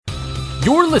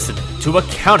You're listening to a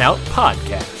Count Out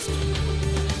Podcast.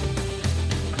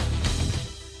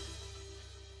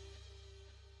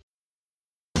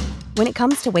 When it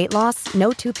comes to weight loss,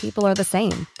 no two people are the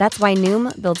same. That's why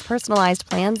Noom builds personalized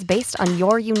plans based on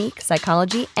your unique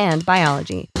psychology and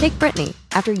biology. Take Brittany.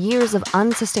 After years of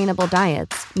unsustainable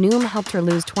diets, Noom helped her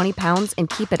lose 20 pounds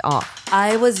and keep it off.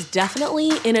 I was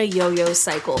definitely in a yo-yo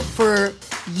cycle for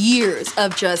years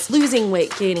of just losing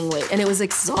weight, gaining weight, and it was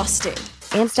exhausting.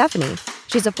 And Stephanie.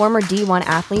 She's a former D1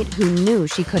 athlete who knew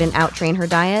she couldn't outtrain her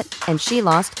diet, and she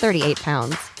lost 38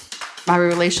 pounds. My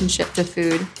relationship to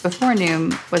food before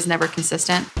Noom was never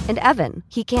consistent. And Evan,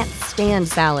 he can't stand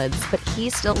salads, but he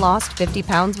still lost 50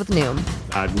 pounds with Noom.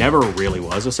 I never really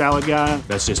was a salad guy.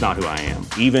 That's just not who I am.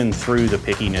 Even through the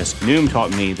pickiness, Noom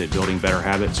taught me that building better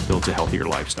habits builds a healthier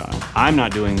lifestyle. I'm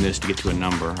not doing this to get to a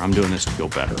number. I'm doing this to feel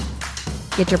better.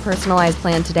 Get your personalized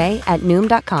plan today at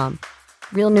Noom.com.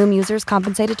 Real Noom users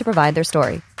compensated to provide their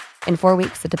story. In 4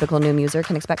 weeks, the typical Noom user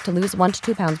can expect to lose 1 to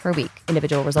 2 pounds per week.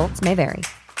 Individual results may vary.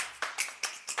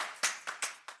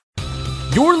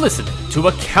 You're listening to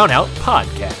a Count Out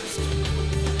Podcast.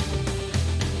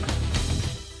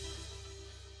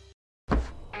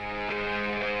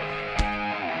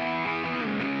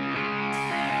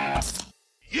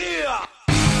 Yeah!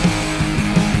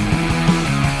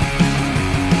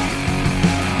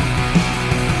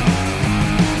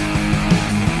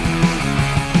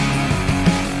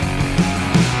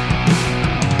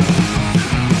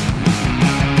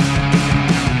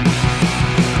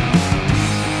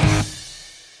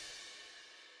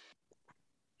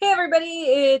 Everybody,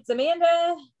 it's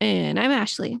Amanda And I'm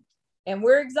Ashley. and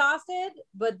we're exhausted,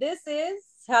 but this is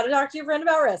How to Talk to Your Friend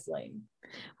About Wrestling.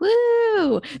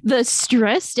 Woo! The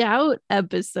stressed out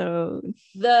episode.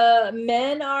 The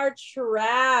Men Are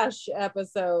Trash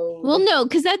episode. Well, no,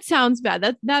 because that sounds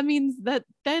bad. That means that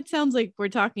sounds like we're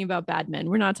talking about bad men.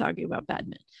 We're not talking about bad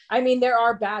men. I mean, there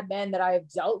are bad men that I have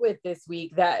dealt with this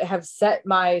week that have set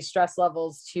my stress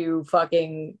levels to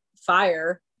fucking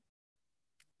fire.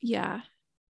 Yeah.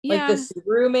 Like the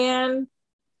Subaru man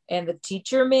and the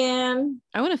teacher man.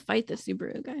 I want to fight the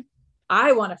Subaru guy.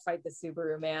 I want to fight the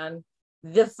Subaru man.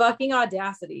 The fucking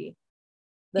audacity.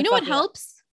 You know what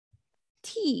helps?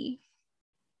 Tea.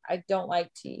 I don't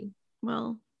like tea.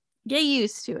 Well, get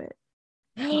used to it.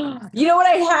 You know what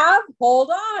I have?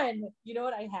 Hold on. You know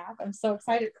what I have? I'm so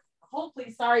excited. Hold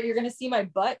please. Sorry, you're gonna see my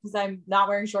butt because I'm not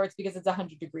wearing shorts because it's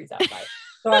 100 degrees outside.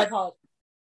 So I apologize.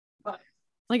 But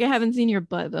Like I haven't seen your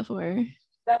butt before.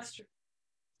 that's true.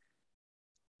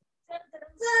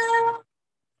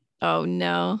 Oh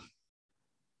no.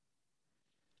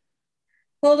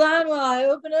 Hold on while I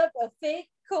open up a fake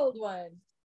cold one.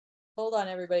 Hold on,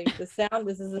 everybody. This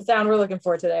is the sound we're looking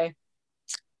for today.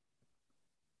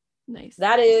 Nice.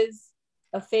 That is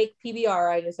a fake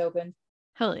PBR I just opened.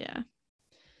 Hell yeah.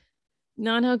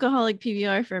 Non-alcoholic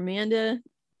PBR for Amanda.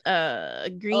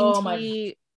 Green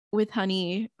tea with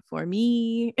honey for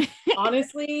me.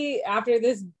 Honestly, after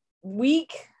this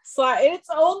week, it's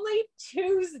only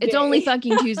Tuesday. It's only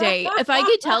fucking Tuesday. If I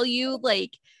could tell you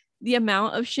like the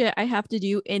amount of shit I have to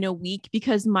do in a week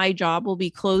because my job will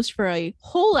be closed for a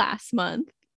whole last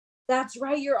month. That's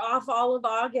right. You're off all of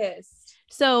August.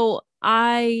 So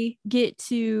I get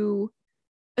to,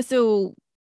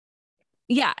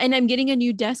 yeah. And I'm getting a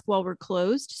new desk while we're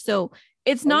closed. So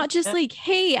it's not just like,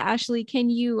 hey, Ashley, can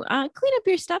you clean up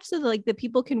your stuff so that like the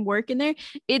people can work in there?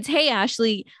 It's, hey,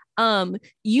 Ashley,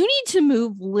 you need to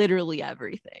move literally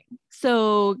everything.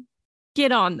 So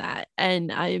get on that.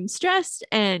 And I'm stressed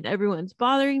and everyone's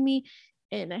bothering me.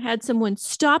 And I had someone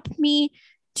stop me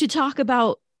to talk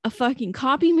about a fucking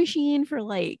copy machine for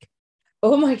like,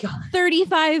 oh my God,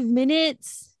 35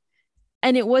 minutes.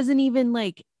 And it wasn't even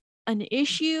like an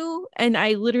issue. And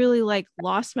I literally like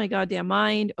lost my goddamn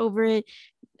mind over it.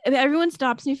 Everyone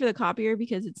stops me for the copier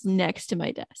because it's next to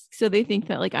my desk. So they think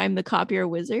that like I'm the copier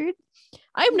wizard.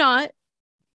 I'm not.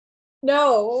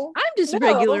 No, I'm just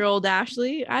regular old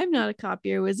Ashley. I'm not a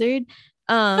copier wizard.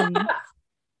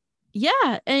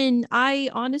 Yeah, and I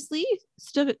honestly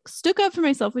stuck up for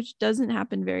myself, which doesn't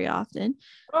happen very often.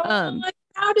 I'm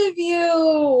proud of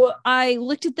you. I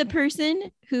looked at the person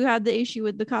who had the issue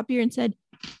with the copier and said,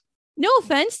 "No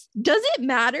offense, does it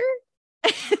matter?"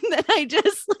 And then I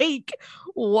just like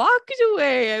walked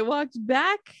away. I walked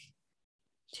back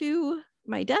to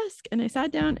my desk and I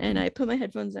sat down and I put my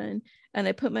headphones in and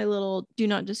I put my little do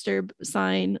not disturb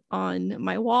sign on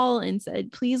my wall and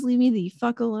said, "Please leave me the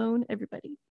fuck alone,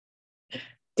 everybody."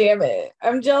 Damn it.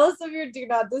 I'm jealous of your do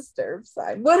not disturb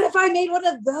sign. What if I made one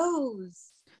of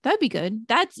those? That'd be good.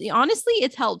 That's honestly,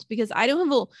 it's helped because I don't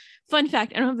have a fun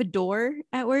fact. I don't have a door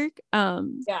at work.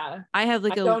 Yeah. I have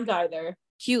like I don't either.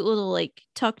 cute little like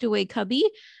tucked away cubby,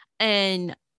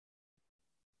 and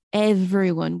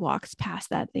everyone walks past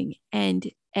that thing and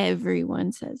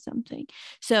everyone says something.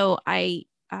 So I,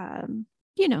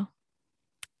 you know,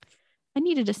 I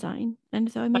needed a sign,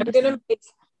 and so I made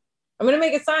I'm gonna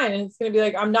make a sign, and it's gonna be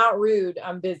like, I'm not rude,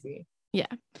 I'm busy. Yeah,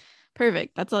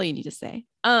 perfect. That's all you need to say.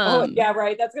 Oh yeah,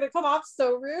 right. That's gonna come off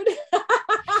so rude.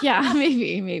 Yeah,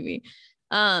 maybe.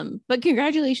 But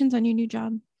congratulations on your new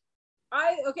job.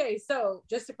 Okay, so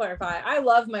just to clarify, I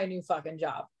love my new fucking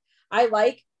job. I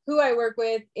like who I work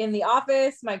with in the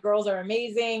office. My girls are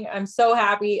amazing. I'm so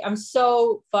happy. I'm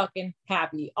so fucking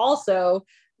happy. Also,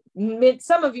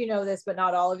 some of you know this, but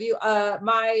not all of you.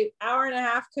 My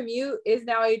hour-and-a-half commute is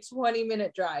now a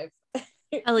 20-minute drive.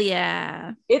 Hell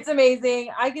yeah. It's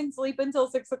amazing. I can sleep until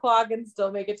 6 o'clock and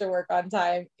still make it to work on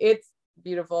time. It's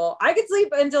beautiful. I could sleep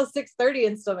until 6:30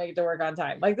 and still make it to work on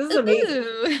time. Like, this is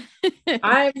amazing.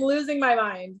 I'm losing my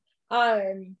mind.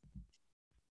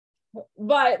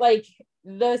 But like,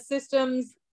 the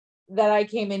systems that I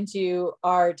came into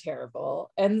are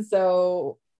terrible. And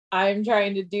so I'm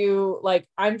trying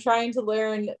to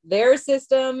learn their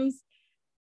systems.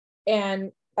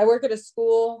 And I work at a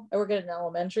school. I work at an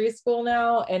elementary school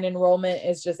now, and enrollment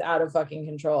is just out of fucking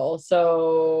control.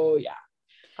 So yeah.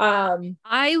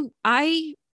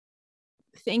 I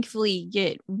thankfully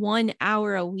get 1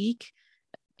 hour a week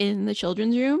in the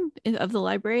children's room of the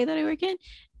library that I work in.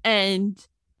 And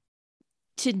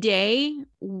today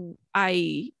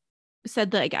I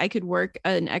said that I could work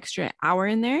an extra hour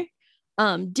in there.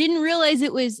 Didn't realize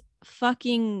it was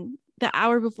fucking the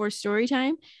hour before story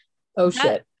time.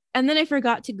 Shit. And then I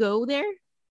forgot to go there.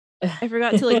 I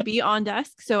forgot to be on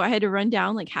desk. So I had to run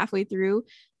down halfway through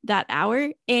that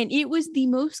hour. And it was the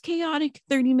most chaotic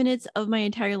 30 minutes of my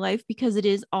entire life because it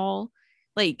is all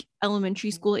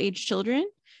elementary school age children.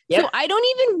 Yep. So I don't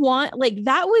even want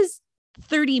that was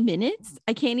 30 minutes.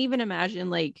 I can't even imagine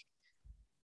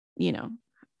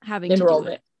having enrollment. To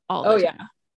do it all the time.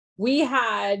 We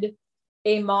had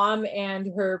a mom and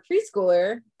her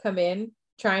preschooler come in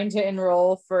trying to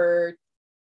enroll for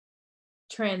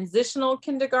transitional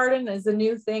kindergarten is a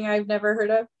new thing I've never heard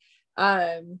of.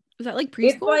 Is that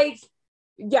preschool?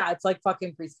 It's like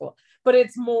fucking preschool, but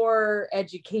it's more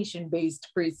education based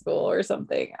preschool or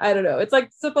something. I don't know. It's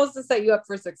supposed to set you up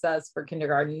for success for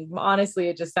kindergarten. Honestly,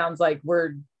 it just sounds like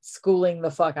we're schooling the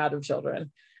fuck out of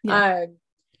children. Yeah.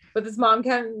 But this mom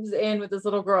comes in with this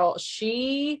little girl.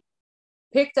 She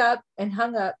picked up and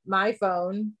hung up my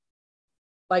phone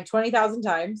 20,000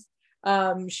 times.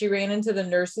 She ran into the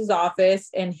nurse's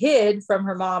office and hid from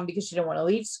her mom because she didn't want to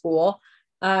leave school.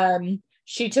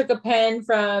 She took a pen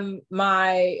from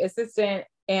my assistant,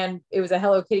 and it was a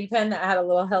Hello Kitty pen that had a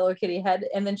little Hello Kitty head,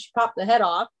 and then she popped the head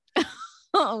off.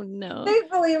 Oh no.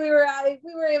 Thankfully we were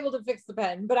able to fix the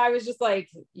pen, but I was just like,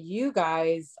 you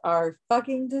guys are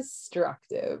fucking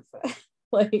destructive.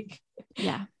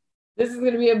 Yeah. This is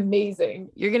going to be amazing.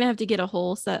 You're going to have to get a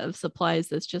whole set of supplies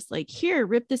that's just here,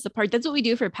 rip this apart. That's what we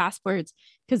do for passports,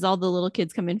 because all the little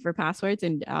kids come in for passports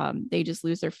and they just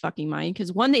lose their fucking mind.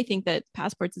 Because one, they think that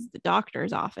passports is the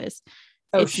doctor's office.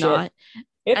 It's shit. Not.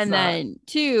 And then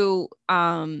two,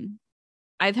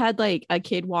 I've had a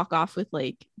kid walk off with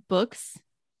books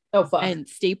and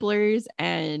staplers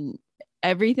and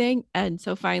everything. And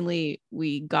so finally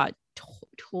we got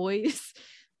toys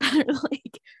that are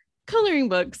coloring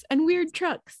books and weird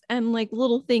trucks and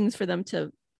little things for them to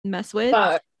mess with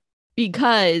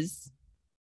because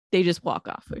they just walk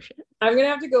off with shit. I'm gonna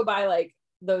have to go buy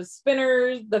those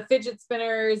spinners, the fidget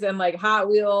spinners, and Hot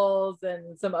Wheels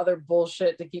and some other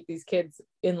bullshit to keep these kids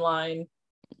in line.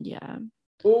 Yeah.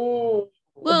 Ooh.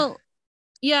 Well,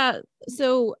 yeah.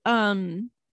 So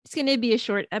it's gonna be a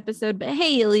short episode, but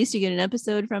hey, at least you get an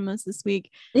episode from us this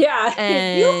week. Yeah.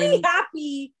 And you'll be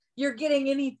happy you're getting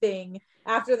anything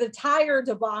after the tire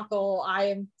debacle I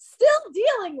am still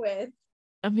dealing with.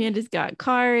 Amanda's got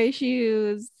car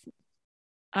issues.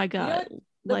 I got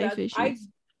life issues.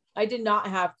 I did not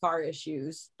have car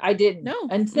issues. I didn't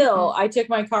until I took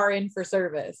my car in for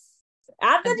service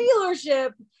at the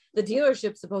dealership. The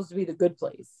dealership's supposed to be the good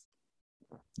place.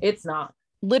 It's not.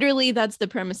 Literally, that's the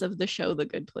premise of the show, The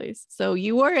Good Place. So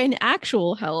you are in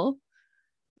actual hell.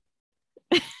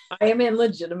 I am in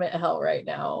legitimate hell right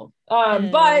now.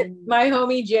 But my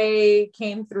homie Jay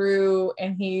came through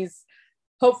and he's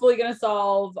hopefully going to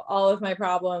solve all of my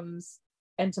problems.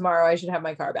 And tomorrow I should have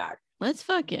my car back. Let's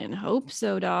fucking hope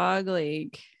so, dog.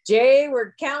 Jay,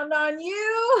 we're counting on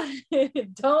you.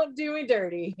 Don't do me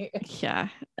dirty. Yeah.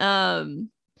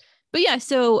 But yeah,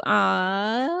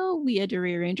 so we had to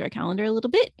rearrange our calendar a little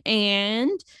bit,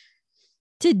 and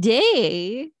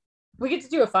today We get to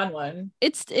do a fun one.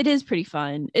 it is pretty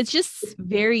fun. It's just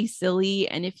very silly,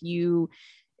 and if you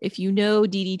know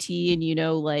DDT and you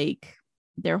know like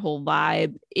their whole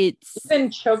vibe, it's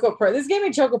in Choco Pro. This gave me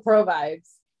Choco Pro vibes.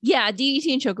 yeah,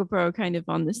 DDT and Choco Pro are kind of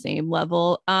on the same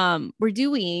level. We're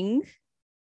doing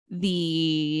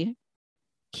the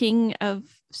King of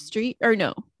Street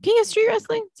Wrestling. Is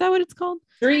that what it's called?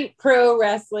 Street Pro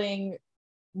Wrestling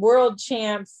World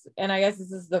Champs, and I guess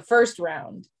this is the first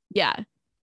round. Yeah.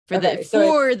 For Okay,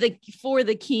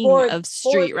 the King of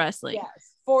Street Wrestling.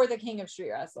 Yes, for the King of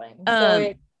Street Wrestling.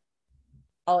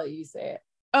 I'll let you say it.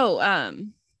 Oh,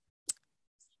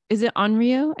 is it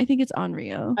Onryo? I think it's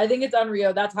Onryo. I think it's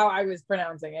Onryo. That's how I was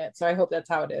pronouncing it. So I hope that's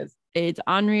how it is. It's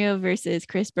Onryo versus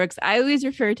Chris Brooks. I always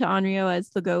refer to Onryo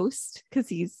as the ghost because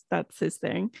that's his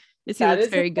thing. He looks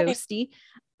very ghosty.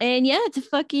 And yeah, it's a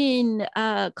fucking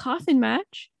coffin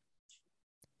match.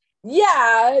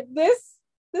 Yeah, this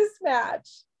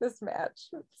match.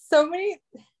 So many.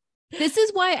 This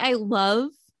is why I love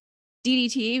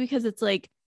DDT, because it's like,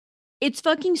 it's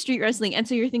fucking street wrestling. And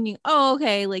so you're thinking, oh,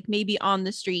 okay, like maybe on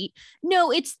the street.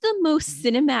 No, it's the most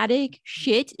cinematic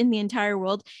shit in the entire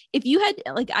world. If you had,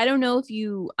 like, I don't know if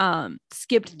you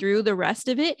skipped through the rest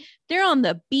of it. They're on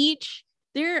the beach.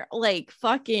 They're like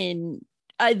fucking,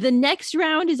 the next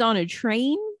round is on a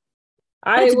train.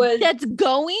 That's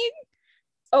going.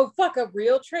 Oh, fuck, a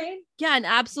real train? Yeah, an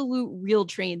absolute real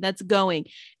train that's going.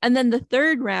 And then the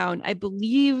third round, I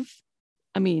believe,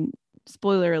 I mean,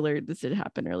 spoiler alert, this did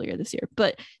happen earlier this year,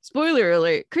 but spoiler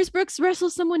alert, Chris Brooks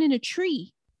wrestles someone in a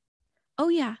tree. Oh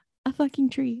yeah, a fucking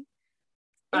tree.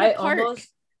 I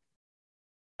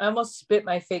almost spit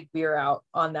my fake beer out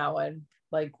on that one.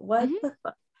 Like, what the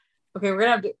fuck? Okay, we're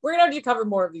gonna have to cover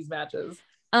more of these matches.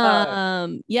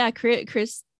 Yeah,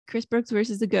 Chris Brooks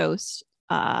versus the Ghost.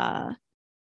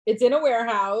 It's in a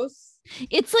warehouse.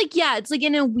 It's like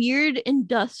in a weird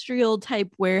industrial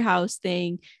type warehouse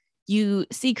thing. You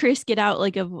see Chris get out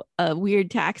like a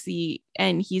weird taxi,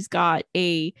 and he's got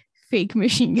a fake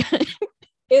machine gun.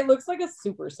 It looks like a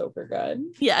super soaker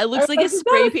gun. Yeah, it looks like a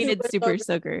spray painted super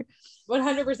soaker.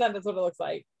 100%, that's what it looks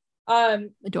like.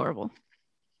 Adorable.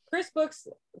 Chris Brooks,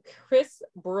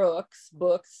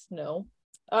 no.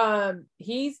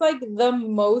 He's like the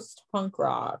most punk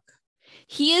rock.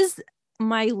 He is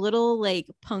my little like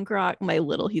punk rock,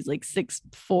 he's like 6'4"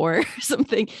 or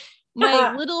something.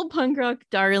 My little punk rock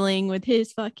darling with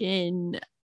his fucking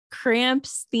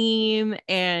Cramps theme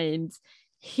and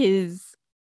his,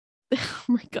 oh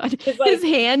my god, his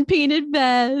hand painted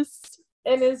vest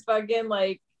and his fucking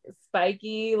like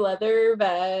spiky leather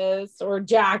vest or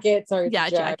jacket. Sorry, yeah,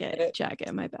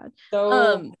 jacket. My bad.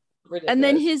 So ridiculous. And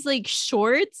then his like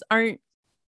shorts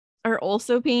are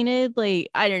also painted. Like,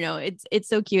 I don't know. It's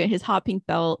so cute. His hot pink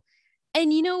belt,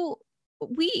 and you know,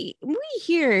 we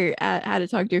here at How to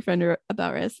Talk to Your Friend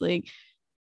About Wrestling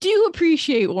do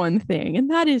appreciate one thing, and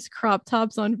that is crop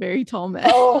tops on very tall men.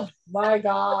 Oh my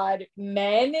god,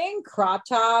 men in crop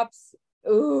tops.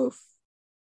 Oof.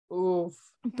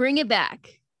 Bring it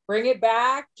back.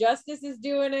 Justice is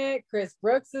doing it. Chris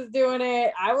Brooks is doing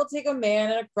it. I will take a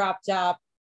man in a crop top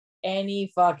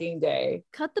any fucking day.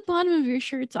 Cut the bottom of your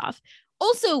shirts off.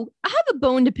 Also, I have a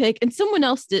bone to pick, and someone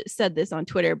else said this on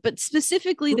Twitter, but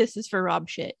specifically this is for Rob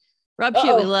Shit. Rob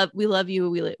Shit, we love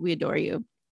you, we adore you.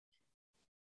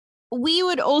 We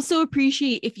would also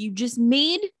appreciate if you just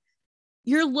made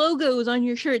your logos on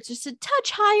your shirts just a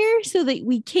touch higher so that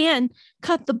we can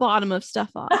cut the bottom of stuff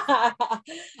off.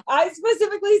 I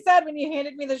specifically said when you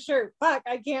handed me the shirt, fuck,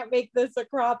 I can't make this a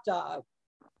crop top.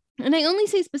 And I only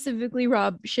say specifically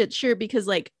Rob Shit's shirt because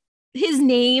like his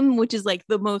name, which is like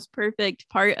the most perfect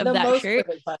part of that shirt,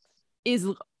 is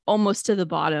almost to the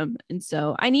bottom. And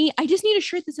so I just need a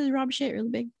shirt that says Rob Shit really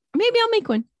big. Maybe I'll make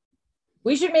one.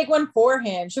 We should make one for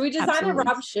him. Should we design Absolutely. a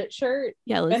Rob Shit shirt?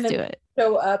 Yeah, let's do it.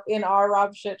 Show up in our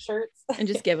Rob Shit shirts and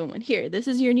just give him one. Here, this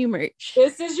is your new merch.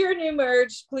 This is your new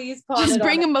merch. Please just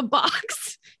bring him a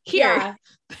box. Here, yeah.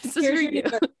 This is for you.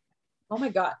 Oh my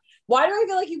god. Why do I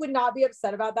feel like he would not be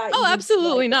upset about that? Oh,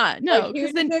 absolutely not. No,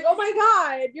 because then oh my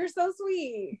god, you're so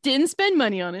sweet. Didn't spend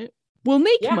money on it. We'll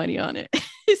make money on it.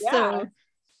 So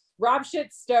Rob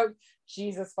Shit stoked.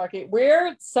 Jesus fucking,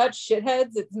 we're such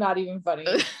shitheads. It's not even funny.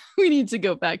 We need to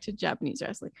go back to Japanese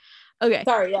wrestling. Okay.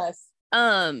 Sorry. Yes.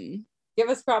 Give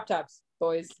us crop tops,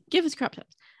 boys. Give us crop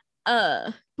tops.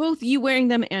 Both you wearing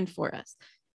them and for us.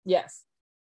 Yes.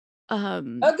 A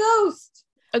ghost.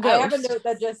 I have a note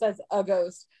that just says a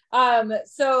ghost.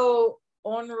 So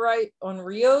on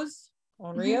Rio's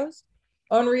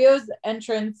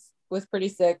entrance was pretty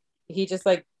sick. he just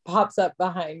like pops up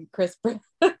behind Chris Brooks.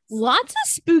 Lots of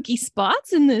spooky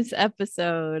spots in this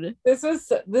episode. This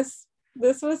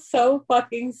was so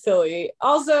fucking silly.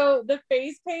 Also, the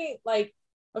face paint, like,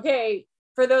 okay,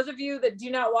 for those of you that do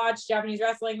not watch Japanese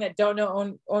wrestling, that don't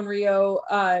know Onryo,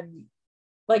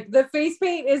 like the face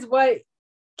paint is what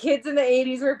kids in the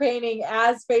 80s were painting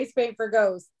as face paint for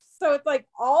ghosts. So it's like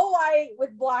all white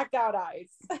with blacked out eyes.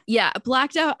 Yeah,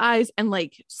 blacked out eyes and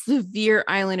like severe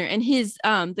eyeliner. And his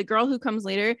the girl who comes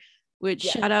later, which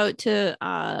shout out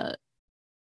to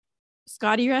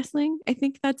Scotty Wrestling, I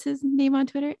think that's his name on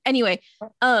Twitter. Anyway,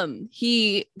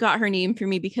 he got her name for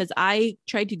me because I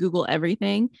tried to Google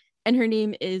everything, and her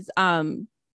name is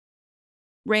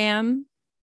Ram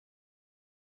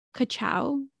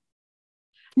Kachow.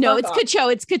 No, it's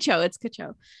Kachow. It's Kachow. It's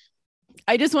Kachow.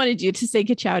 I just wanted you to say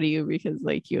Kachow to you because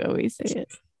like you always say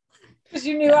it. Because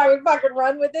you knew I would fucking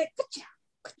run with it.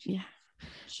 Yeah.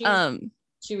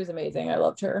 She was amazing. I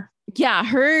loved her. Yeah,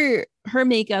 her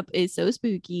makeup is so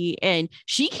spooky, and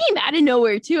she came out of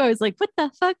nowhere too. I was like, what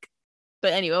the fuck?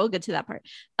 But anyway, we'll get to that part.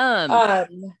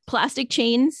 Plastic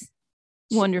chains,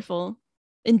 wonderful.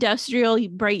 Industrial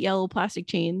bright yellow plastic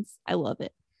chains. I love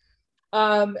it.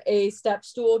 A step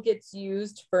stool gets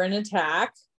used for an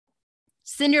attack.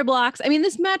 Cinder blocks. I mean,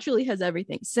 this match really has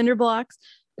everything. Cinder blocks.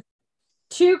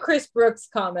 2 Chris Brooks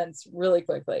comments really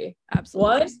quickly.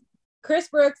 Absolutely. 1, Chris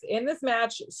Brooks in this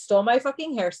match stole my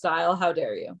fucking hairstyle. How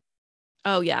dare you?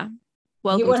 Oh yeah.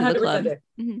 Welcome to the club.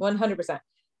 100%.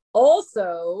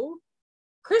 Also,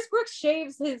 Chris Brooks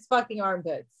shaves his fucking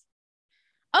armpits.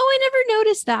 Oh, I never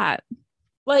noticed that.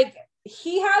 Like,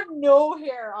 he had no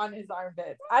hair on his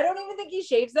armpits. I don't even think he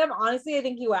shaves them. Honestly, I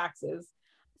think he waxes.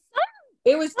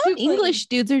 It was too clean. English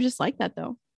dudes are just like that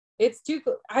though. It's too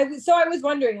so I was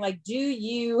wondering, like, do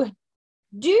you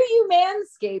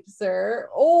manscape, sir,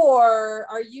 or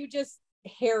are you just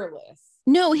hairless?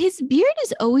 No, his beard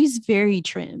is always very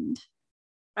trimmed.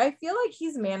 I feel like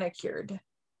he's manicured.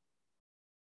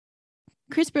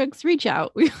 Chris Brooks, reach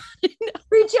out. Reach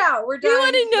out. We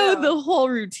want to know the whole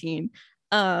routine.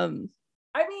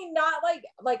 I mean, not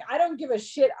like I don't give a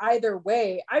shit either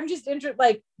way. I'm just interested.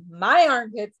 Like, my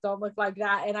armpits don't look like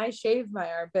that, and I shaved my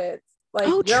armpits. Like,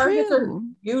 your armpits are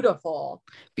beautiful.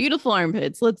 Beautiful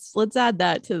armpits. Let's add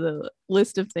that to the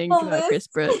list of things about Chris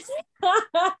Brooks.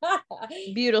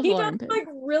 Beautiful armpits. Like,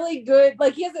 really good.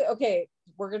 Like, he has okay,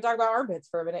 we're gonna talk about armpits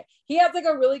for a minute. He has like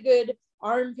a really good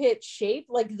armpit shape.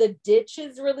 Like, the ditch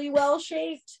is really well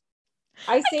shaped.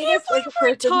 I say this as a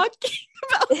person talking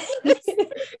about this. This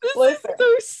is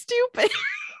so stupid.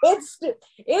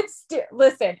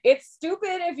 Listen, it's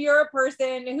stupid if you're a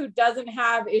person who doesn't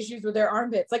have issues with their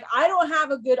armpits. Like, I don't have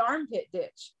a good armpit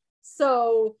ditch.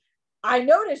 So I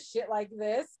notice shit like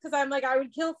this because I'm like, I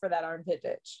would kill for that armpit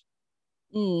ditch.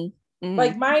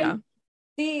 Like mine,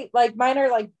 mine are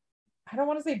like, I don't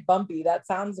want to say bumpy. That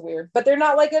sounds weird, but they're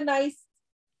not like a nice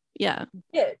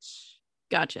ditch.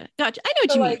 Gotcha. I know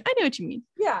what you mean. I know what you mean.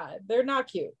 Yeah, they're not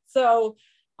cute. So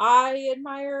I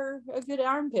admire a good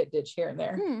armpit ditch here and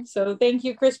there. So thank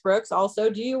you, Chris Brooks. Also,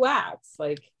 do you wax?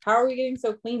 Like, how are we getting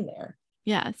so clean there?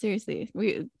 Yeah, seriously.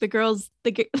 The girls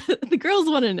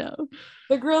want to know.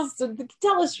 The girls,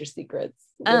 tell us your secrets.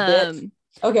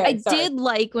 Okay. I did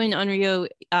like when Onryo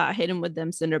hit him with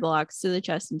them cinder blocks to the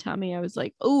chest and tummy. I was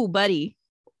like, oh, buddy.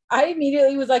 I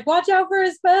immediately was like, watch out for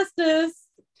asbestos.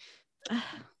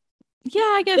 Yeah,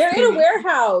 I guess they're in a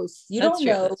warehouse. You don't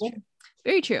know. That's true.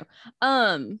 Very true.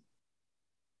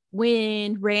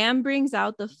 When Ram brings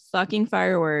out the fucking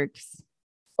fireworks.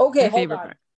 Okay, hold on.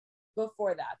 Part.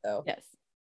 Before that, though. Yes.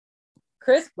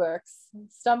 Chris Brooks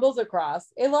stumbles across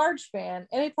a large fan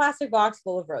in a plastic box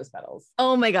full of rose petals.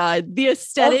 Oh my God. The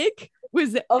aesthetic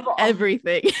was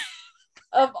everything.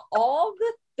 Of all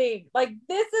the things, like,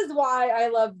 this is why I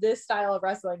love this style of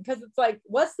wrestling, because it's like,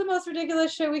 what's the most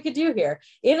ridiculous shit we could do here?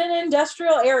 In an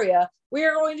industrial area, we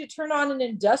are going to turn on an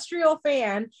industrial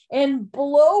fan and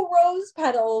blow rose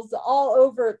petals all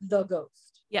over the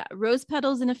ghost. Yeah, rose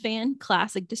petals in a fan.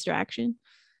 Classic distraction.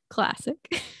 Classic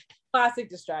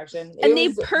distraction. And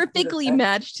they perfectly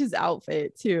matched his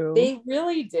outfit too. They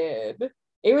really did.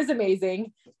 It was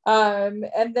amazing.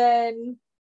 And then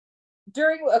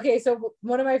so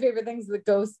one of my favorite things the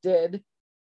ghost did,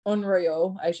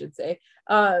 Onryo, I should say,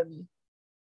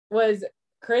 was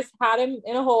Chris had him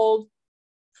in a hold.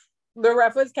 The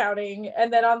ref was counting,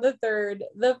 and then on the third,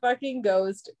 the fucking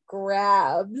ghost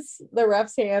grabs the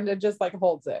ref's hand and just like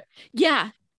holds it. Yeah,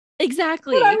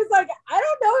 exactly. And I was like, I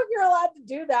don't know if you're allowed to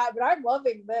do that, but I'm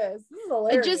loving this. This is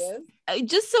hilarious.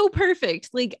 Just so perfect.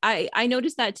 Like, I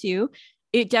noticed that too.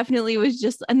 It definitely was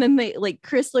just, and then they like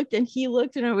Chris looked and he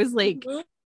looked, and I was like,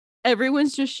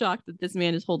 Everyone's just shocked that this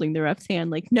man is holding the ref's hand.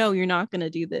 Like, no, you're not gonna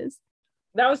do this.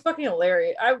 That was fucking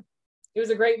hilarious. It was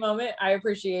a great moment. I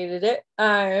appreciated it.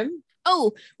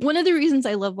 Oh, one of the reasons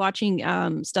I love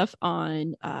watching stuff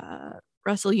on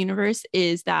Wrestle Universe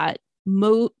is that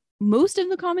most of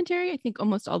the commentary, I think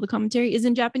almost all the commentary, is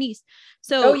in Japanese.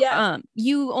 So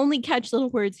you only catch little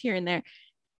words here and there.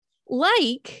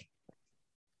 Like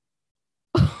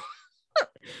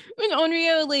when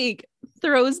Onryo like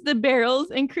throws the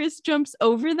barrels and Chris jumps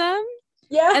over them.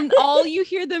 Yeah. And all you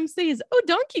hear them say is, "Oh,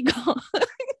 Donkey Kong." And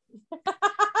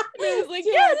I was like,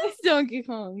 yeah, that's Donkey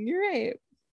Kong. You're right.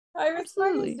 I was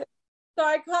Absolutely. So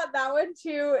I caught that one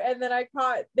too. And then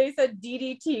they said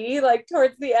DDT like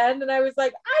towards the end. And I was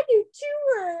like, I knew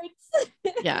 2 words.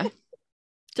 Yeah.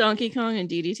 Donkey Kong and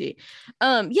DDT.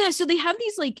 Yeah, so they have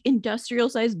these like industrial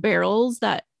sized barrels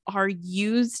that are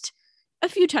used a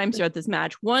few times throughout this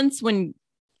match. Once when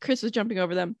Chris was jumping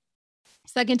over them.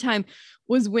 Second time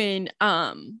was when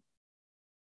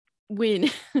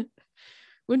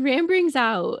when Ram brings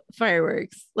out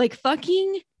fireworks, like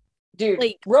fucking dude,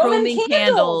 like Roman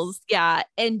candles. Yeah,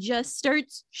 and just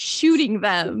starts shooting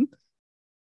them.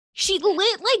 She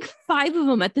lit like 5 of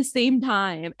them at the same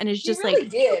time, and it's just really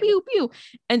like pew, pew, pew.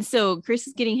 And so Chris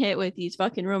is getting hit with these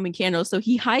fucking Roman candles, so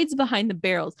he hides behind the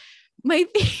barrels. My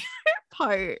favorite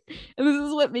part, and this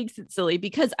is what makes it silly,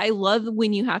 because I love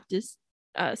when you have to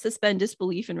suspend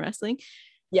disbelief in wrestling.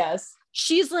 Yes,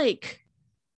 she's like,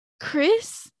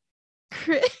 Chris,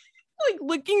 like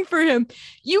looking for him.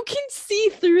 You can see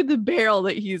through the barrel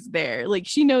that he's there. Like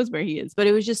she knows where he is, but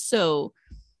it was so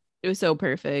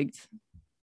perfect.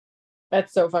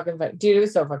 That's so fucking funny, dude. It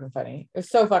was so fucking funny. It was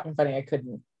so fucking funny. I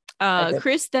couldn't.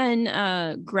 Chris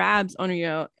then grabs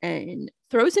Onryo and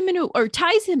throws him or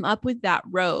ties him up with that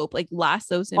rope, like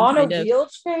lassos him on a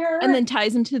wheelchair, and then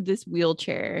ties him to this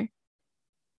wheelchair.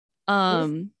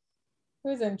 It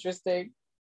was interesting.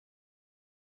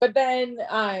 But then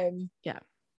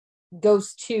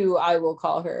Ghost 2, I will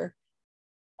call her,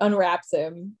 unwraps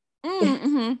him.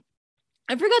 Mm-hmm.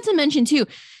 I forgot to mention too,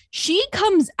 they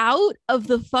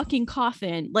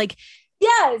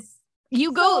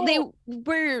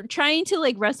were trying to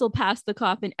like wrestle past the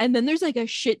coffin, and then there's like a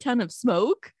shit ton of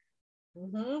smoke.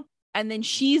 Mm-hmm. And then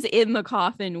she's in the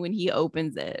coffin when he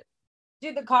opens it.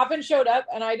 Dude, the coffin showed up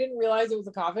and I didn't realize it was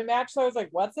a coffin match, so I was like,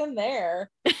 what's in there?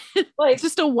 Like, it's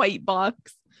just a white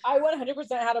box. I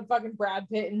 100% had a fucking Brad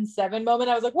Pitt in Seven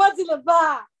moment. I was like, what's in the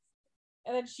box?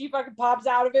 And then she fucking pops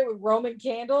out of it with Roman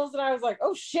candles, and I was like,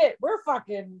 oh shit, we're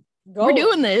fucking going. We're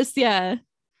doing this, yeah.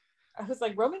 I was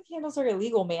like, Roman candles are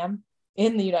illegal, ma'am,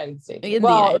 in the United States. In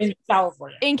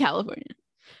California. In California.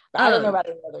 I don't know about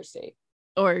any other state.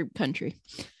 Or country.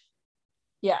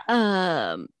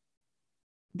 Yeah.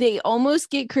 They almost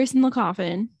get Chris in the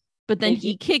coffin, but then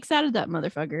he kicks out of that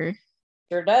motherfucker.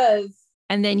 Sure does.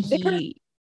 And then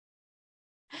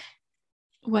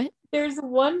what? There's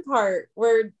one part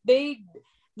where the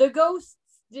ghosts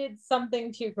did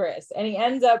something to Chris, and he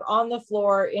ends up on the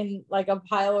floor in like a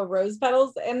pile of rose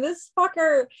petals, and this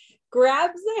fucker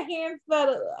grabs a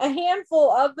handful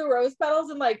of the rose petals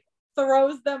and like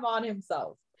throws them on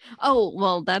himself. Oh,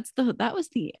 well, that was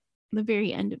the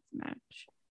very end of the match.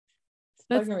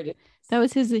 That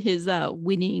was his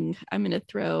winning. I'm gonna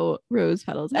throw rose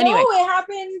petals. Anyway, no, it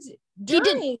happened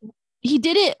during. He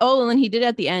did it. Oh, and then he did it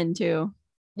at the end too.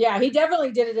 Yeah, he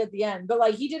definitely did it at the end, but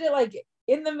like he did it like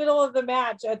in the middle of the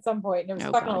match at some point, and it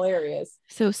was fucking hilarious.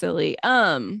 So silly.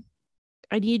 I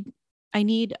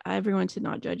need everyone to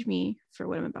not judge me for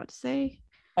what I'm about to say.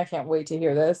 I can't wait to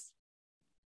hear this.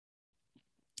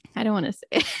 I don't want to say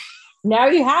it. Now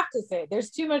you have to say it.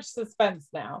 There's too much suspense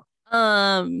now.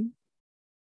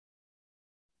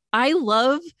 I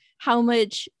love how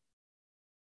much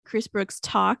Chris Brooks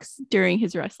talks during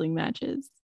his wrestling matches.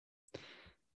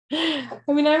 I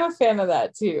mean, I'm a fan of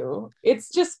that too. It's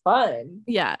just fun.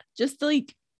 Yeah, just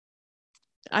like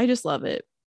I just love it.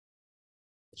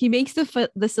 He makes the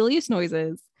silliest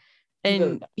noises,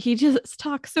 and he just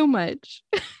talks so much.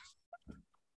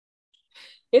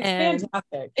 It's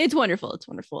fantastic. It's wonderful. It's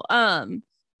wonderful.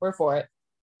 We're for it.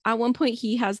 At one point,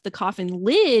 he has the coffin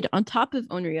lid on top of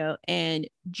Onryo and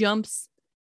jumps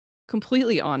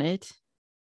completely on it.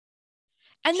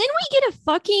 And then we get a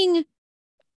fucking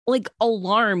like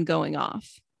alarm going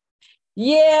off.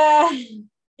 Yeah.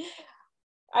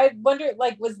 I wonder,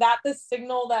 like, was that the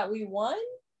signal that we won?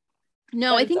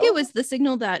 No, I think it was the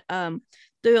signal that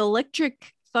the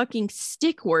electric fucking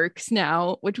stick works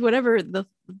now, which whatever the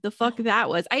fuck that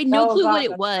was. I had no clue what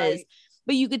it was. Right.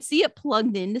 But you could see it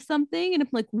plugged into something, and I'm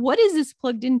like, what is this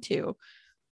plugged into?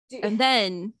 Dude. And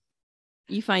then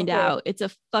you find out it's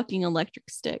a fucking electric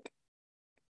stick.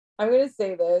 I'm going to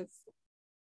say this.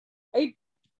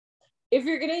 If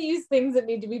you're going to use things that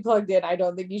need to be plugged in, I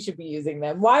don't think you should be using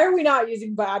them. Why are we not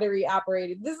using battery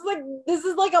operated? This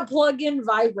is like a plug-in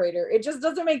vibrator. It just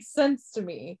doesn't make sense to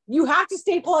me. You have to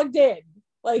stay plugged in.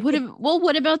 Like,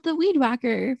 what about the weed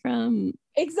whacker from?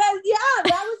 Exactly. Yeah,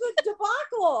 that was a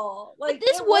debacle. Like, but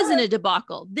this wasn't a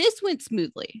debacle. This went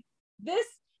smoothly.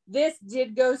 This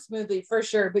did go smoothly for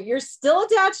sure, but you're still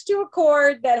attached to a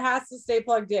cord that has to stay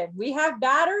plugged in. We have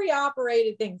battery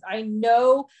operated things. I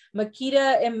know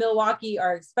Makita and Milwaukee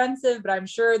are expensive, but I'm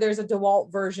sure there's a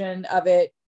DeWalt version of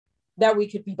it that we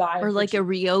could be buying. Or like a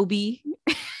Ryobi.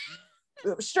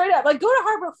 Straight up, like go to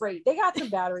Harbor Freight. They got some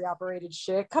battery operated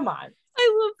shit. Come on.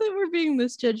 I love that we're being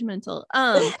this judgmental.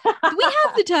 We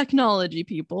have the technology,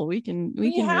 people. We can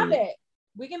have it.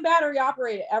 We can battery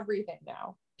operate everything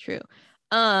now. True.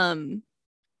 But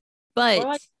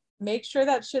like, make sure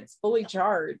that shit's fully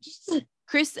charged.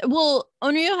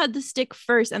 Onryo had the stick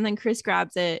first, and then Chris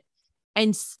grabs it,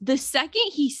 and the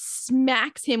second he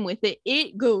smacks him with it,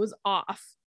 it goes off.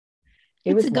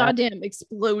 It's a goddamn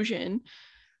explosion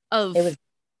of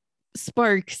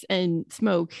sparks and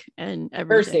smoke and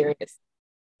everything. Very serious.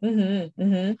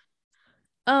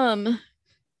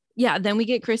 Yeah, then we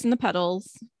get Chris and the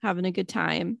pedals having a good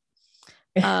time.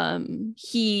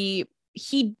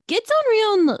 He gets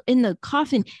Onryo in the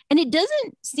coffin, and it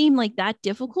doesn't seem like that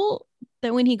difficult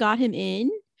that when he got him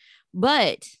in,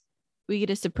 but we get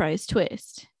a surprise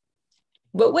twist.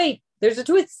 But wait, there's a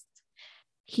twist.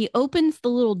 He opens the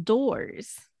little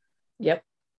doors. Yep.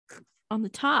 On the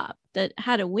top that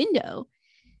had a window,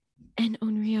 and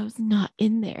Onryo's not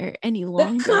in there any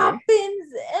longer. The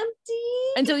coffin's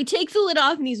empty. And so he takes the lid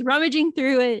off and he's rummaging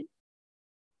through it.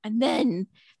 And then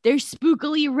they're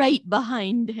spookily right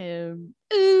behind him.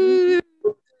 Ooh.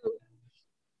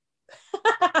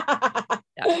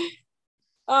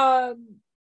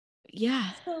 Yeah.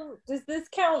 So does this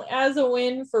count as a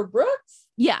win for Brooks?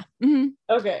 Yeah. Mm-hmm.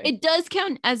 Okay. It does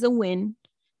count as a win.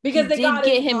 Because they did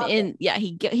get him in. Yeah,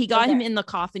 he got him in the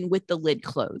coffin with the lid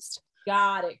closed.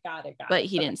 Got it. But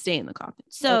he didn't stay in the coffin.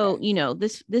 So,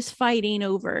 this fight ain't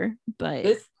over,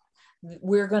 but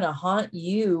we're gonna haunt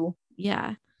you.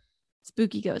 Yeah.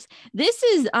 Spooky ghost. This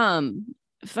is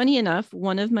funny enough,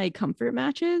 one of my comfort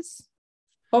matches.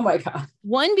 Oh my God.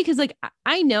 One, because like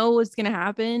I know what's gonna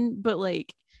happen, but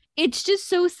like it's just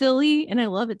so silly and I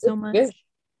love it so much.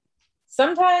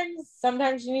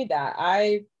 Sometimes you need that.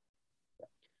 I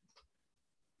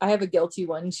have a guilty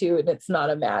one too, and it's not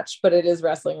a match, but it is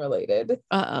wrestling related.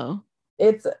 Uh-oh.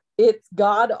 It's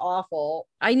god awful.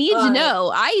 I need to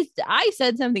know. I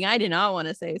said something I did not want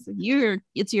to say, so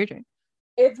it's your turn.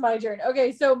 It's my turn.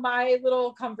 Okay, so my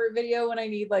little comfort video when I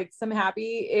need like some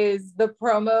happy is the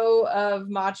promo of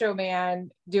Macho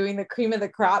Man doing the cream of the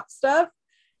crop stuff.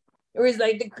 It was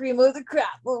like the cream of the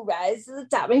crop will rise to the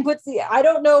top. And he puts I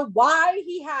don't know why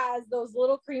he has those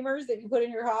little creamers that you put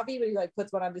in your coffee, but he like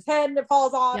puts one on his head and it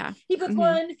falls off. Yeah. He puts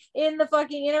one in the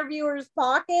fucking interviewer's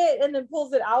pocket and then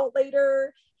pulls it out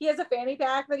later. He has a fanny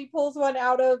pack that he pulls one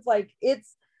out of. Like,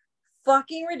 it's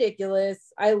fucking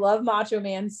ridiculous. I love Macho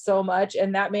Man so much.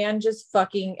 And that man just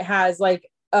fucking has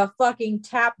like a fucking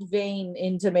tapped vein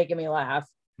into making me laugh.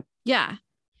 Yeah.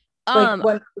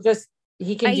 Like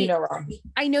he can do no wrong.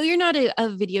 I know you're not a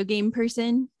video game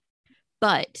person,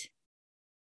 but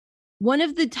one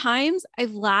of the times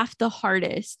I've laughed the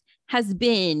hardest has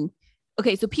been,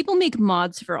 okay, so people make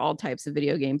mods for all types of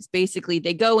video games. Basically,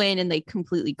 they go in and they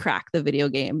completely crack the video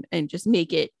game and just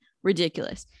make it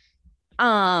ridiculous.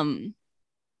 There's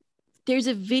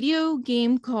a video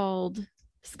game called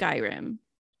Skyrim.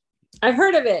 I've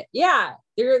heard of it. Yeah.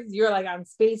 You're like on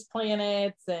space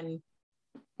planets and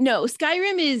no,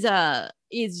 Skyrim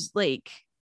is like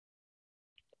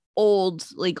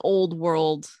old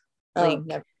world. Like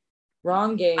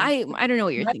wrong game. I don't know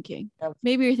what you're thinking.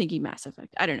 Maybe you're thinking Mass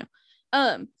Effect. I don't know.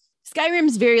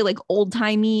 Skyrim's very like old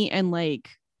timey and like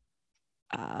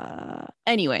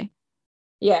anyway.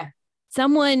 Yeah.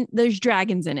 There's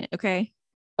dragons in it, okay?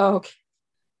 Oh, okay.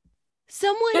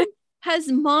 Someone has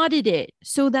modded it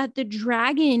so that the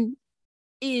dragon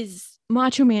is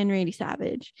Macho Man Randy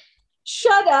Savage.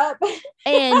 Shut up.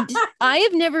 And I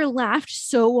have never laughed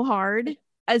so hard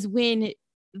as when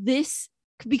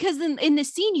because in the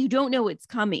scene you don't know it's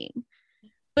coming,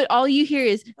 but all you hear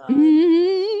is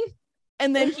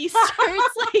and then he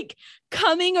starts like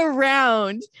coming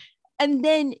around, and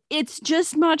then it's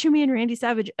just Macho Man Randy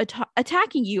Savage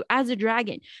attacking you as a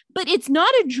dragon, but it's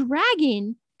not a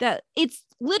dragon. It's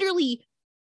literally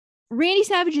Randy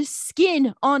Savage's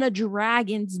skin on a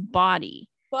dragon's body.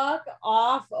 fuck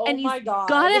off. Oh and my God.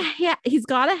 He's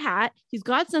got a hat. He's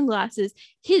got sunglasses.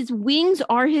 His wings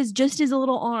are just his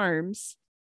little arms.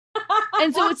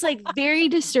 And so it's like very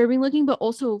disturbing looking, but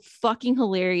also fucking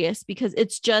hilarious because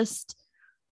it's just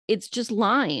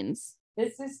lines.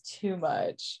 This is too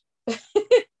much.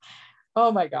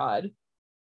 Oh my God.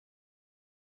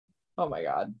 Oh my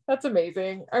God. That's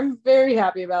amazing. I'm very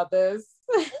happy about this.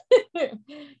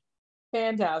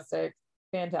 Fantastic.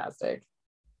 Fantastic.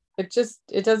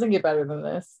 It doesn't get better than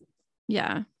this.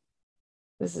 Yeah.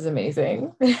 This is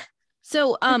amazing.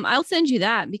 So I'll send you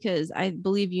that because I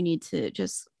believe you need to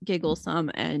just giggle some,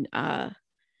 and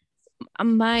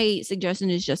my suggestion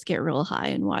is just get real high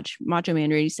and watch Macho Man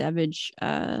Randy Savage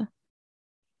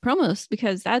promos,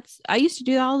 because I used to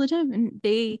do that all the time and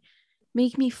they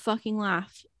make me fucking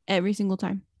laugh every single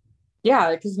time.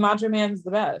 Yeah, because Macho Man's the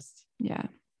best. Yeah.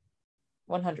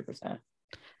 100%.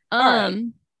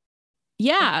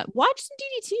 Yeah, watch some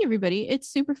DDT, everybody. It's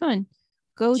super fun.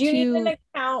 Do you need an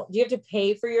account? Do you have to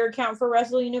pay for your account for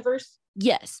Wrestle Universe?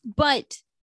 Yes, but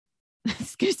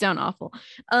this could sound awful.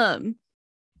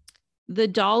 The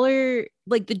dollar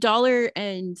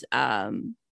and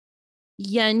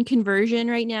yen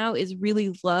conversion right now is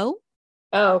really low.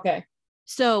 Oh, okay.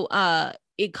 So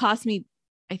it cost me,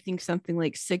 I think, something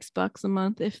like $6 a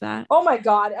month, if that. Oh my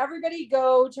God. Everybody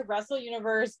go to Wrestle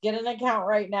Universe, get an account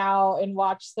right now and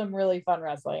watch some really fun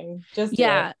wrestling. Just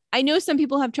I know some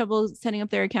people have trouble setting up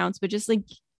their accounts, but just like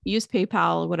use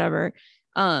PayPal or whatever.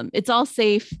 It's all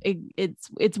safe.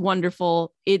 It's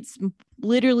wonderful. It's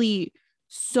literally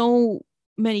so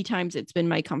many times it's been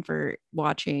my comfort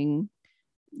watching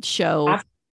show.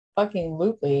 Fucking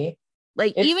looply.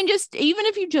 Like even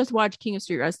if you just watch King of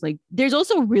Street Wrestling, there's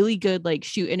also really good like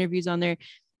shoot interviews on there.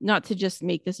 Not to just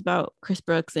make this about Chris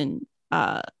Brooks and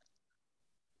it's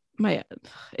him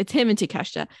and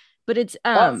Takeshita, but it's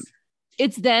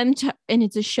them and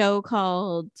it's a show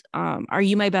called Are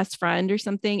You My Best Friend or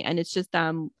something, and it's just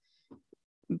them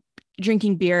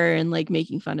drinking beer and like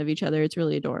making fun of each other. It's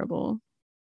really adorable.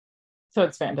 So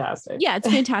it's fantastic. Yeah, it's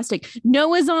fantastic.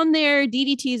 Noah's on there,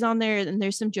 DDT's on there, and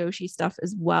there's some Joshi stuff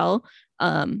as well.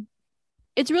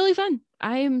 It's really fun.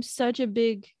 I am such a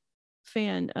big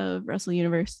fan of Wrestle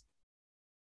Universe.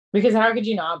 Because how could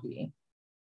you not be?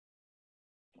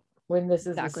 When this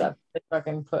is exactly. The stuff they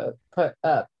fucking put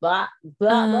up. Blah,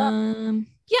 blah, blah.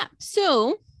 Yeah,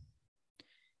 so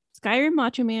Skyrim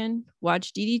Macho Man,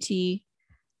 watch DDT.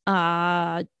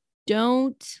 Don't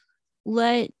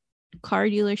let car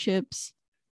dealerships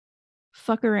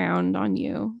fuck around on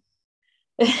you.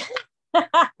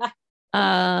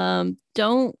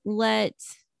 Don't let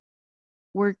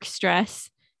work stress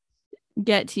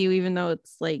get to you, even though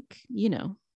it's like, you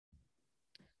know,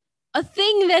 a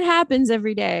thing that happens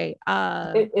every day.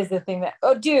 It is a thing that,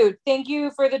 oh dude, thank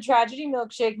you for the tragedy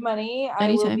milkshake money.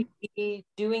 Anytime. I will be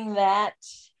doing that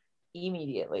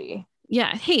immediately.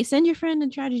 Yeah, hey, send your friend a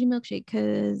tragedy milkshake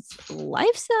because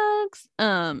life sucks.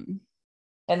 And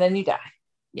then you die.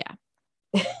 Yeah.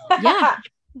 Yeah,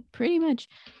 pretty much.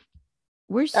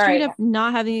 We're straight up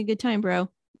not having a good time, bro.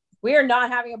 We are not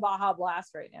having a Baja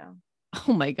Blast right now.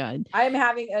 Oh my God. I am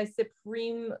having a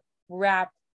Supreme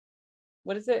Wrap.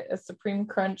 What is it? A Supreme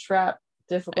Crunch Wrap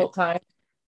difficult time.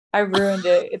 I ruined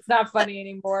it. It's not funny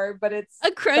anymore, but it's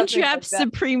a Crunch Wrap like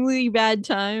supremely bad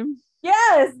time.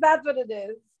 Yes, that's what it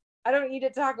is. I don't eat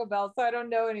at Taco Bell, so I don't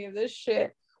know any of this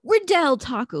shit. We're Del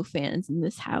Taco fans in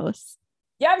this house.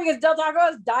 Yeah, because Del Taco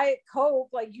has Diet Coke,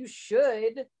 like you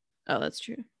should. Oh, that's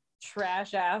true.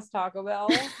 Trash ass Taco Bell.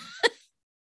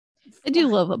 I do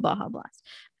love a Baja Blast.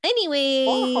 Anyway.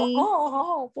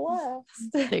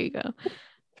 Blast. There you go.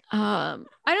 I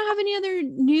don't have any other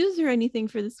news or anything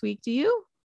for this week. Do you?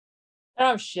 I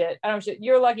don't have shit.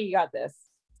 You're lucky you got this.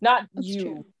 Not that's you.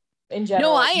 True. In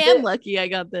general. No, I am lucky I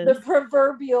got this. The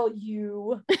proverbial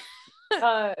you.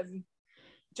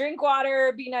 Drink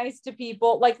water, be nice to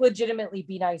people, like legitimately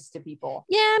be nice to people.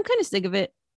 Yeah, I'm kind of sick of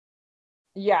it.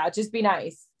 Yeah, just be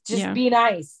nice. Be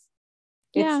nice.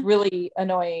 It's really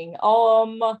annoying.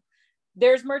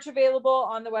 There's merch available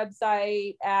on the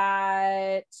website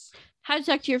at how to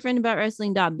talk to your friend about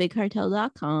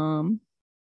wrestling.bigcartel.com.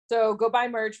 So go buy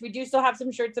merch. We do still have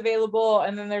some shirts available,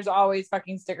 and then there's always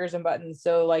fucking stickers and buttons.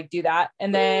 So like do that.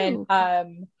 And then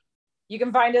you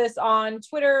can find us on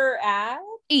Twitter at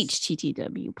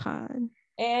HTTW Pod.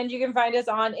 And you can find us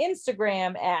on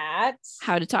Instagram at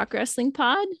How to Talk Wrestling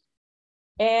Pod.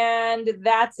 And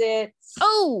that's it.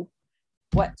 Oh,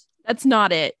 what? That's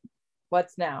not it.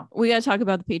 What's now? We got to talk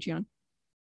about the Patreon.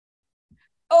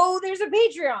 Oh, there's a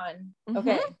Patreon. Mm-hmm.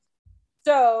 Okay.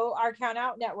 So our Count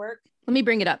Out Network. Let me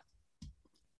bring it up.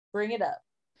 Bring it up.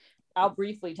 I'll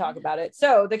briefly talk about it.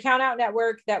 So the Count Out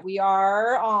Network that we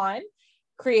are on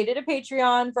created a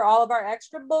Patreon for all of our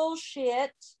extra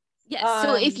bullshit. Yes.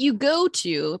 So if you go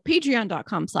to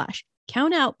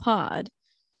patreon.com/countoutpod,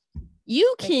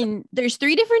 you can, there's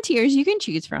 3 different tiers you can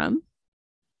choose from.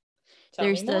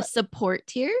 There's the support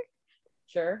tier.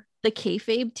 Sure. The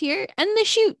kayfabe tier and the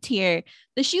shoot tier.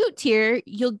 The shoot tier,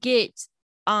 you'll get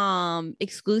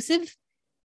exclusive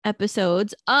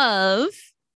episodes of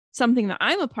something that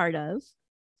I'm a part of,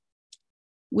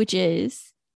 which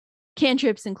is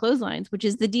Cantrips and Clotheslines, which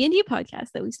is the D&D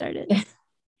podcast that we started.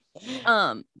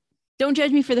 Don't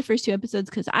judge me for the first 2 episodes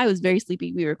because I was very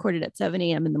sleepy. We recorded at 7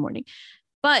 a.m. in the morning.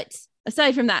 But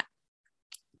aside from that,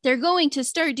 they're going to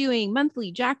start doing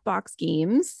monthly Jackbox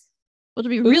games, which will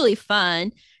be really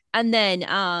fun. And then,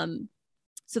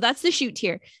 so that's the shoot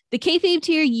tier. The kayfabe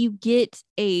tier, you get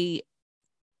a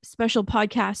special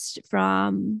podcast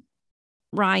from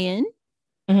Ryan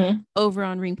over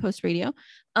on Ring Post Radio,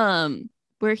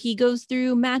 where he goes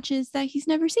through matches that he's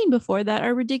never seen before that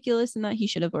are ridiculous and that he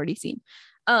should have already seen.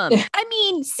 I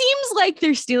mean, seems like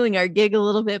they're stealing our gig a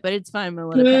little bit, but it's fine. I'm gonna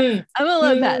let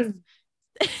it pass.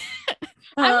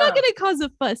 I'm not gonna cause a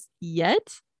fuss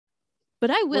yet, but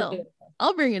I will.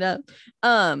 I'll bring it up.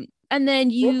 And then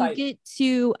you get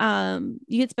to you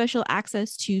get special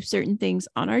access to certain things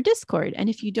on our Discord. And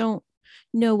if you don't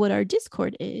know what our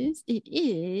Discord is, it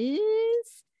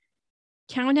is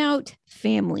Count Out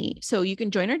Family. So you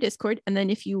can join our Discord, and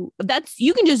then you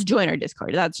can just join our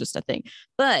Discord. That's just a thing.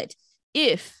 But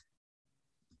if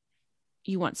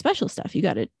you want special stuff, you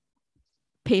got to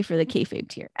pay for the kayfabe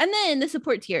tier. And then the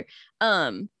support tier,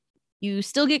 you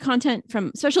still get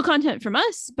special content from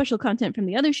us, special content from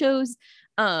the other shows,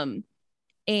 and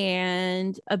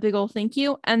a big old thank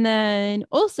you. And then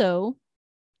also,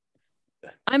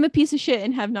 I'm a piece of shit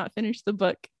and have not finished the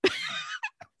book.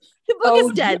 The book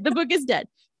is dead. The book is dead.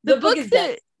 The book is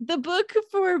dead. The book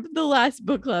for the last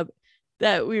book club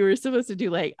that we were supposed to do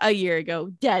like a year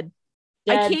ago, dead.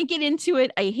 I can't get into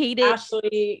it. I hate it.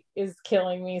 Ashley is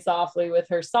killing me softly with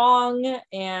her song,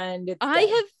 and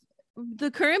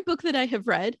the current book that I have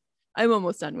read, I'm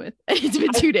almost done with. It's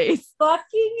been 2 days.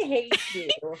 Fucking hate you.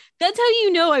 That's how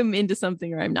you know I'm into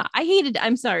something or I'm not. I hated it.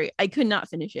 I'm sorry. I could not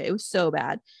finish it. It was so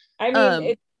bad. I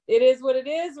mean, it is what it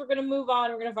is. We're going to move on.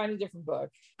 We're going to find a different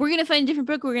book. We're going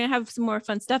to have some more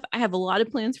fun stuff. I have a lot of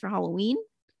plans for Halloween.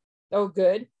 Oh,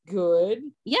 good.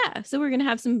 Yeah. So we're going to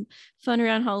have some fun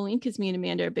around Halloween because me and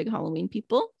Amanda are big Halloween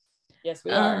people. Yes,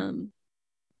 we are.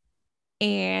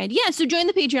 And yeah, so join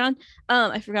the Patreon.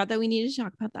 I forgot that we needed to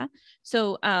talk about that.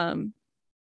 So yeah,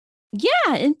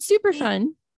 it's super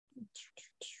fun.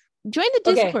 Join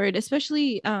the Discord,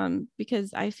 especially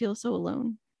because I feel so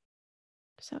alone.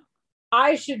 So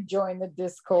I should join the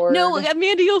Discord. No,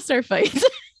 Amanda, you'll start fights.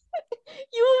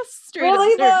 You will straight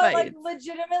up start fights. Like,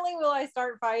 legitimately, will I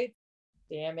start fights?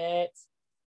 Damn it.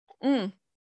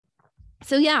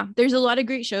 So yeah, there's a lot of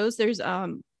great shows. There's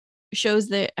shows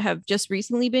that have just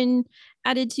recently been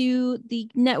added to the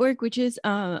network, which is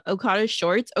Okada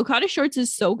Shorts. Okada Shorts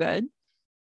is so good.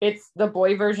 It's the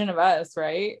boy version of us,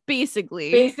 right?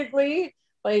 Basically,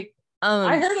 like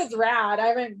I heard it's rad. I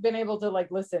haven't been able to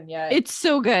like listen yet. It's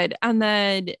so good. And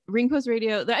then Ring Post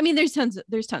Radio. I mean, there's tons.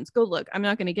 Go look. I'm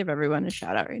not going to give everyone a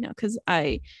shout out right now because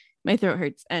my throat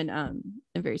hurts and I'm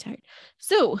very tired.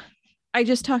 So I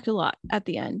just talked a lot at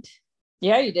the end.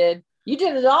 Yeah, you did. You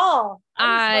did it all.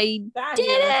 I did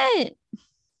it.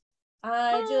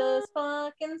 I just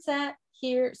fucking sat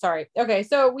here. Sorry. Okay,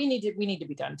 so we need to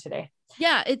be done today.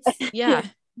 Yeah,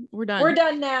 we're done. We're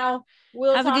done now.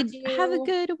 We'll have a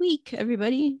good week,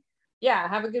 everybody. Yeah,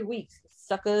 have a good week,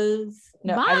 suckers.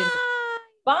 No, bye. I didn't.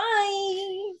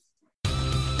 Bye.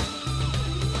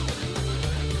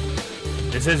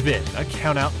 This has been a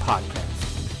Count Out Podcast.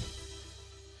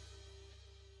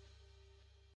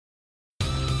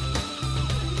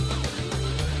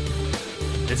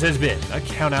 This has been a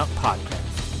Count Out Podcast.